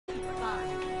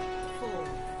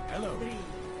Hello. 3,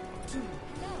 2,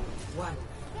 1.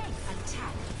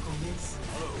 Attack commence.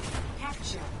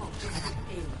 Capture objective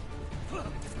A.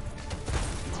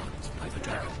 I've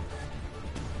attacked.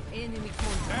 Enemy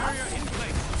contact. Barrier in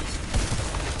place.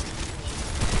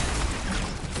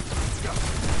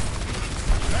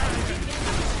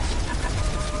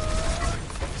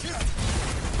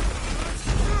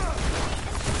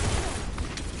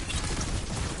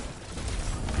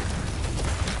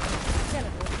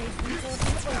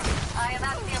 I am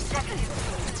at the objective.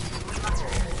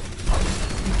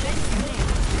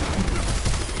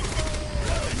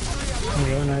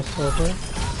 Really nice filter.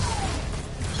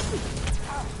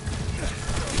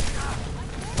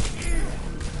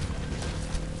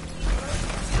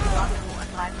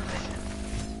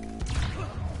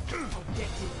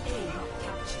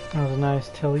 That was a nice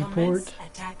teleport.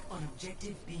 Attack on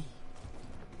objective B.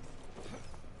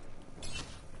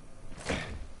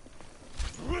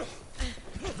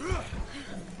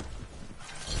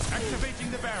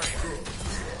 Activating the barrier.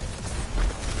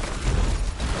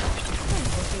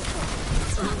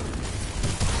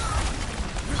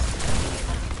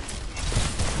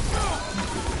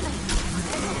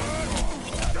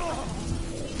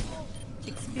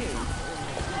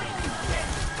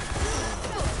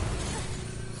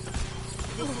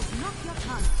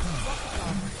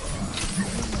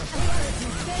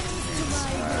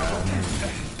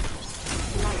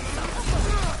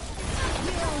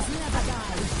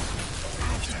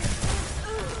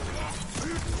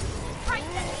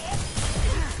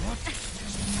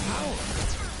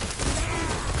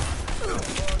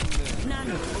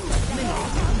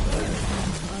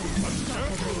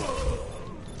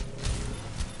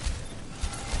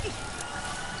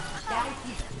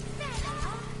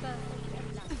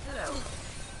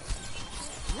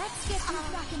 Let's get you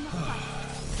back in the fight.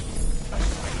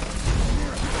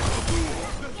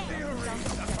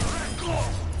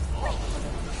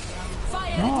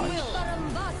 Fire at will.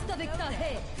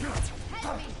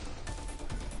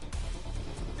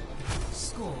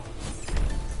 Score.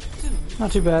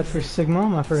 Not too bad for Sigma.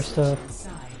 My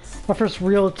first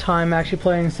real time actually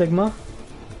playing Sigma.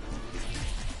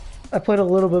 I played a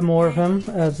little bit more of him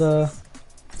as a.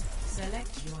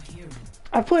 Select your hero.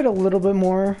 I played a little bit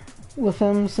more with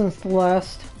him since the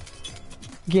last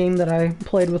game that I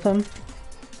played with him.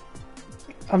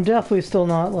 I'm definitely still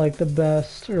not like the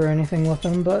best or anything with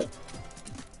him, but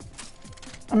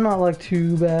I'm not like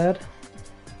too bad.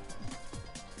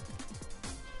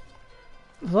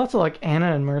 There's lots of like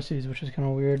Anna and Mercies, which is kind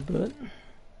of weird, but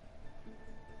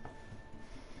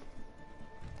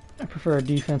I prefer a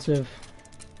defensive.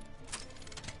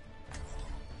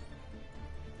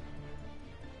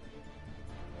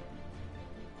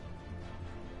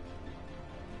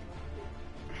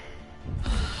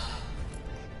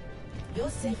 Your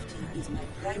safety is my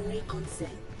primary concern.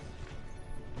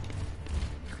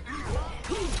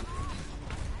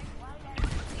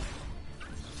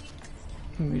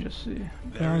 Let me just see.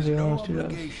 There is the no ones 2 does.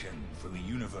 obligation for the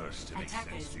universe to make sense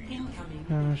Attackers to you. incoming.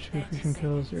 Damage, 2 fusion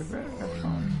kills, 0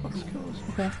 background, flux kills.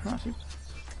 Okay, not too.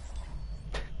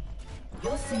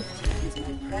 Your safety is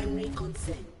my primary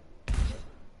concern.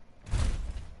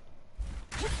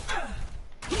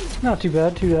 Not too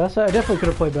bad, 2S. I definitely could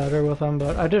have played better with him,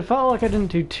 but I felt like I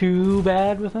didn't do too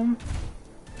bad with him.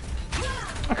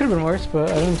 I could have been worse,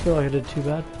 but I didn't feel like I did too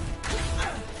bad.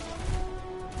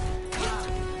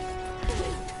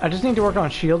 I just need to work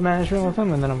on shield management with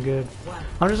him, and then I'm good.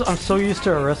 I'm so used to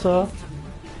Orisa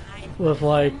with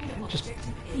like just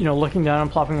looking down and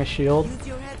plopping a shield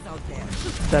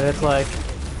that it's like.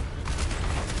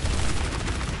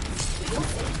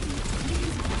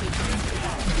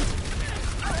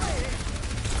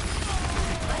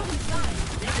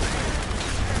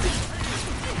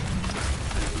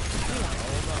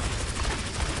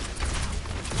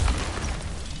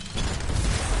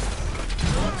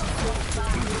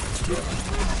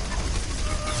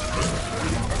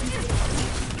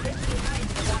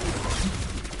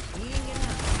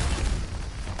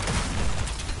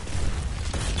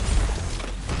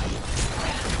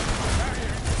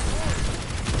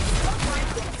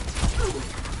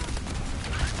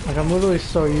 Like I'm literally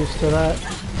so used to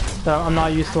that I'm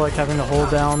not used to like having to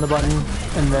hold down the button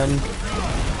and then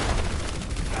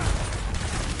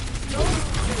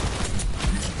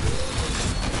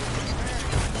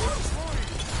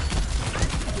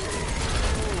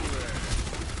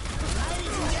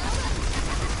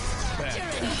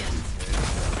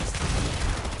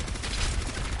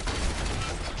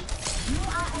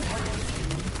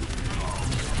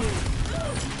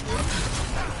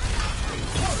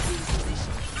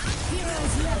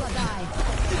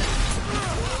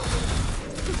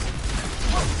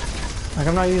Like,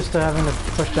 I'm not used to having to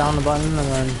push down the button and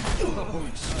then...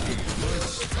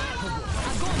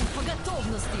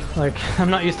 Like,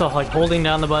 I'm not used to, like, holding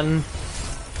down the button,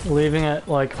 leaving it,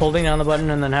 like, holding down the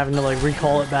button and then having to, like,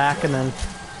 recall it back and then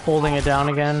holding it down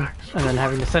again and then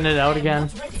having to send it out again.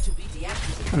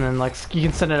 And then, like, you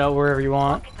can send it out wherever you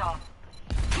want.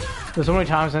 There's so many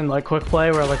times in, like, quick play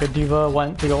where, like, a diva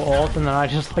went to go ult and then I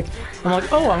just, like, I'm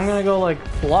like, oh, I'm gonna go, like,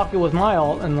 block it with my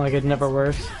ult, and, like, it never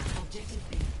works.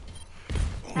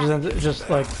 Just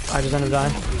like, I just end up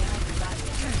dying.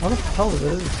 What the hell is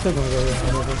it? It's still gonna go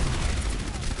there.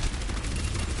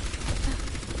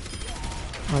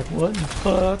 Like, what the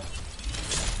fuck?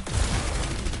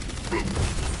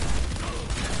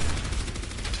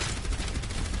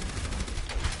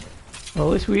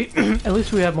 Well, at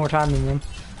least we have more time than them.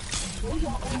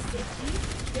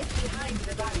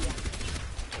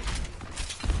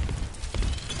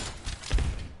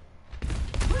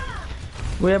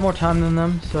 We have more time than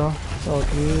them, so it's all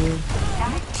good.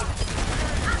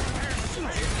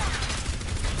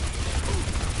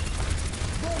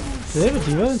 Do they have a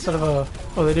diva instead of a...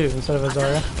 Oh, they do, instead of a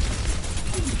Zarya.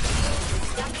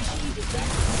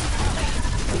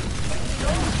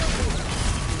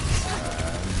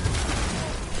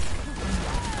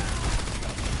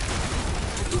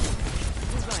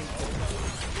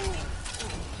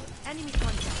 Enemy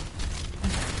contact.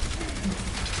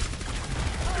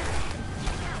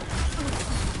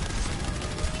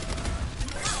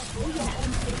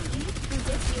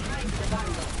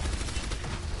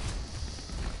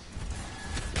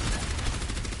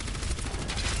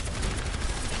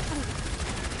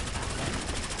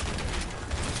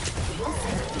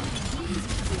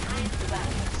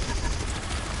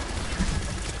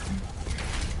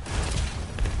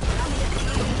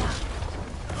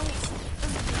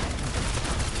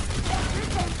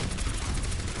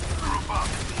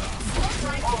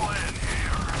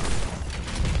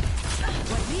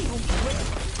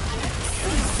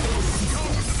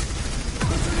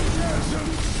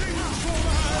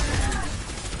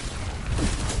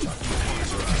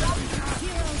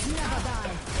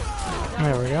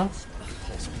 There we go.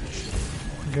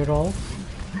 Good all.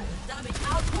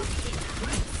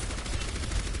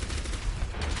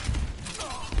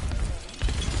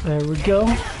 There we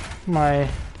go. My,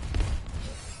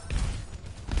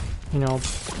 you know,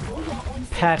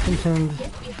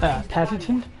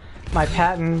 my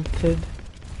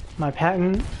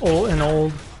patent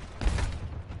old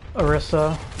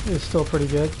Orisa is still pretty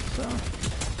good, so.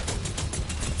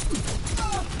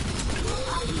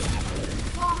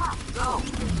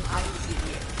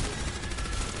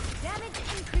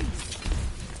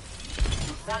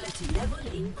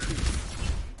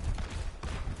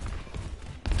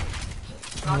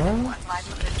 Well, I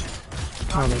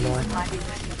don't know. Nice.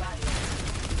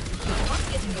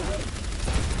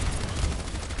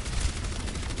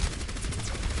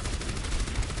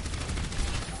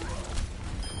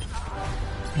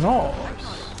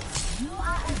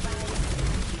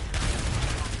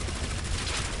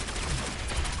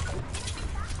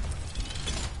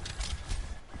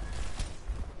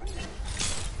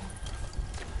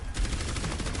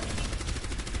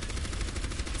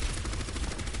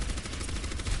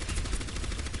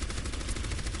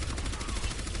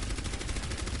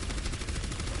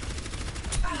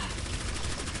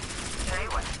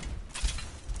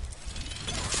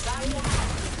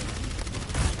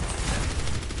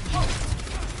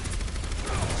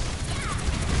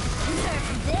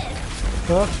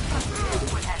 Well,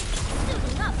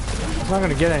 it's not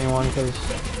gonna get anyone because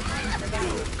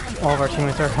all of our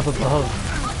teammates are up above.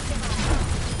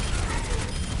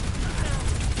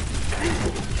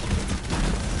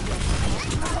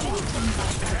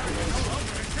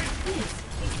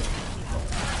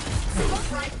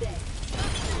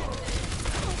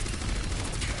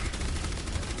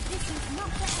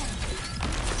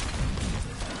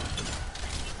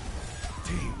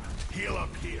 Team, heal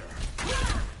up here.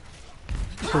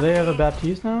 So they have a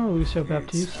Baptiste now? Lucio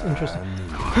Baptiste? Interesting.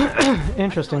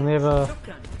 Interesting, they have a...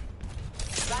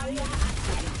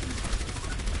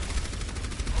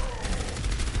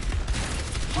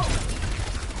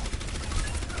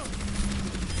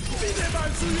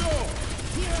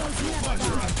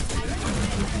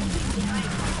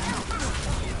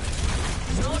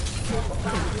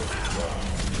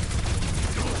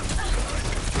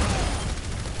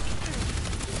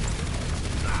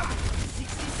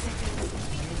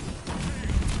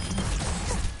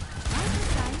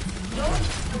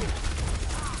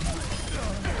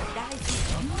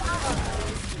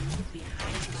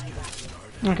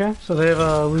 Okay, so they have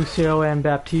a Lucio and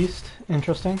Baptiste.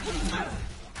 Interesting.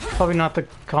 Probably not the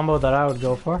combo that I would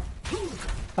go for.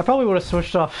 I probably would have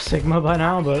switched off Sigma by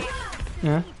now, but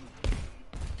yeah.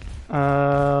 They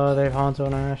have Hanzo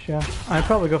and Ash, yeah. I'd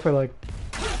probably go for like.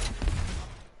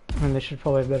 I mean, they should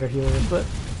probably have better healers, but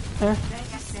eh.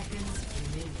 30 seconds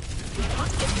remaining.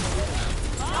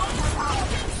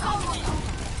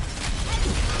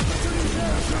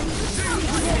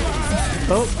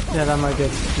 Oh, yeah, that might get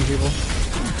some people.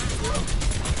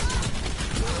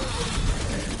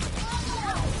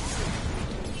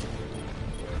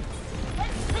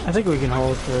 I think we can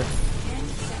hold for.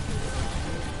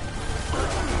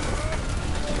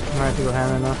 I might have to go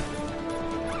hammer now.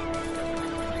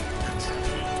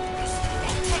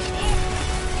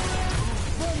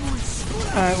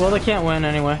 Alright, well, they can't win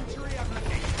anyway.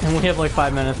 And we have like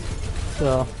 5 minutes,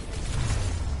 so.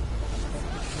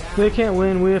 They can't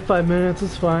win, we have 5 minutes,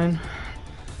 it's fine.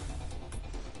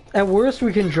 At worst,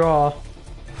 we can draw.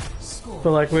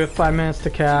 But like, we have 5 minutes to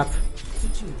cap.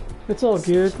 It's all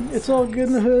good. It's all good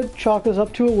in the hood. Chalk us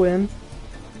up to a win.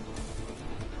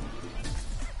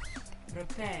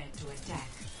 Prepare to attack.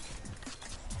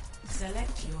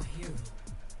 Select your hero.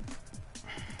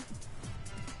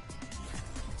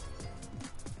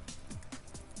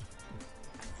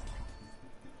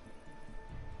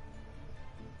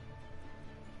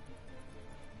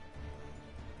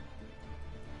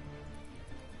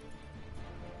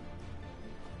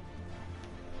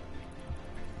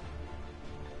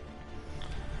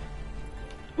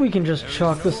 We can just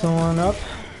chalk this one up.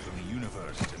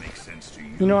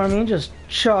 You know what I mean? Just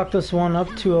chalk this one up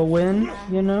to a win,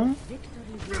 you know?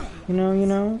 You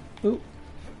know? Ooh.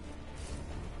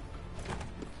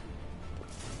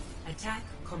 Attack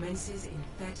commences in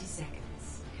 30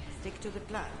 seconds. Stick to the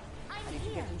plan. And if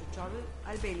you get into trouble,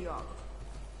 I'll bail you out.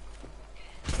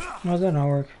 How does that not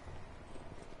work?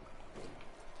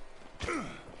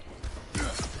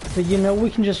 But you know, we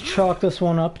can just chalk this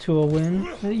one up to a win.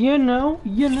 You know.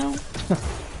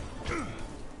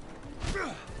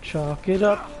 Chalk it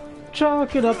up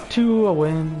to a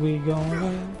win. We gonna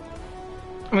win.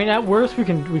 I mean, at worst we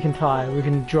can tie. We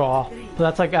can draw. But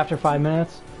that's like after 5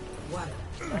 minutes.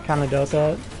 I kind of doubt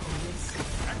that.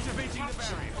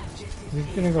 Is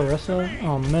he gonna go wrestle?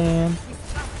 Oh man.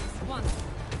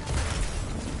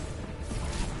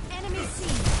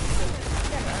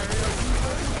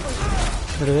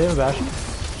 Do they have a Bastion?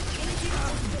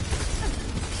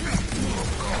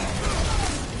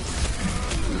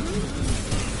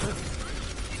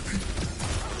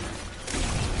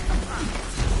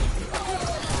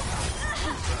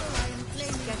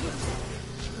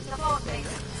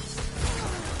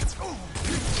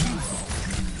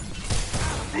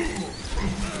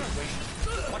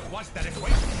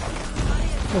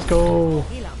 Let's go.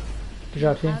 Good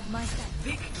job, team.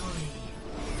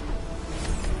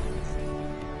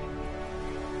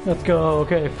 Let's go.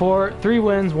 Okay, 3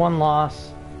 wins, 1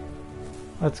 loss.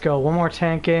 Let's go. One more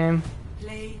tank game.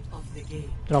 Play of the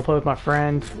game. Then I'll play with my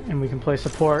friend, and we can play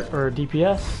support or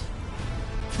DPS.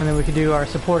 And then we can do our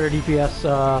support or DPS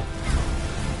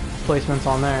placements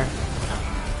on there.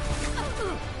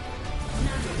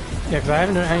 Yeah, because I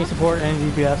haven't done any support or any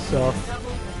DPS, so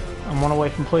I'm 1 away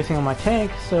from placing on my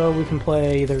tank. So we can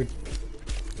play either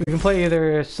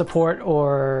support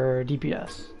or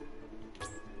DPS.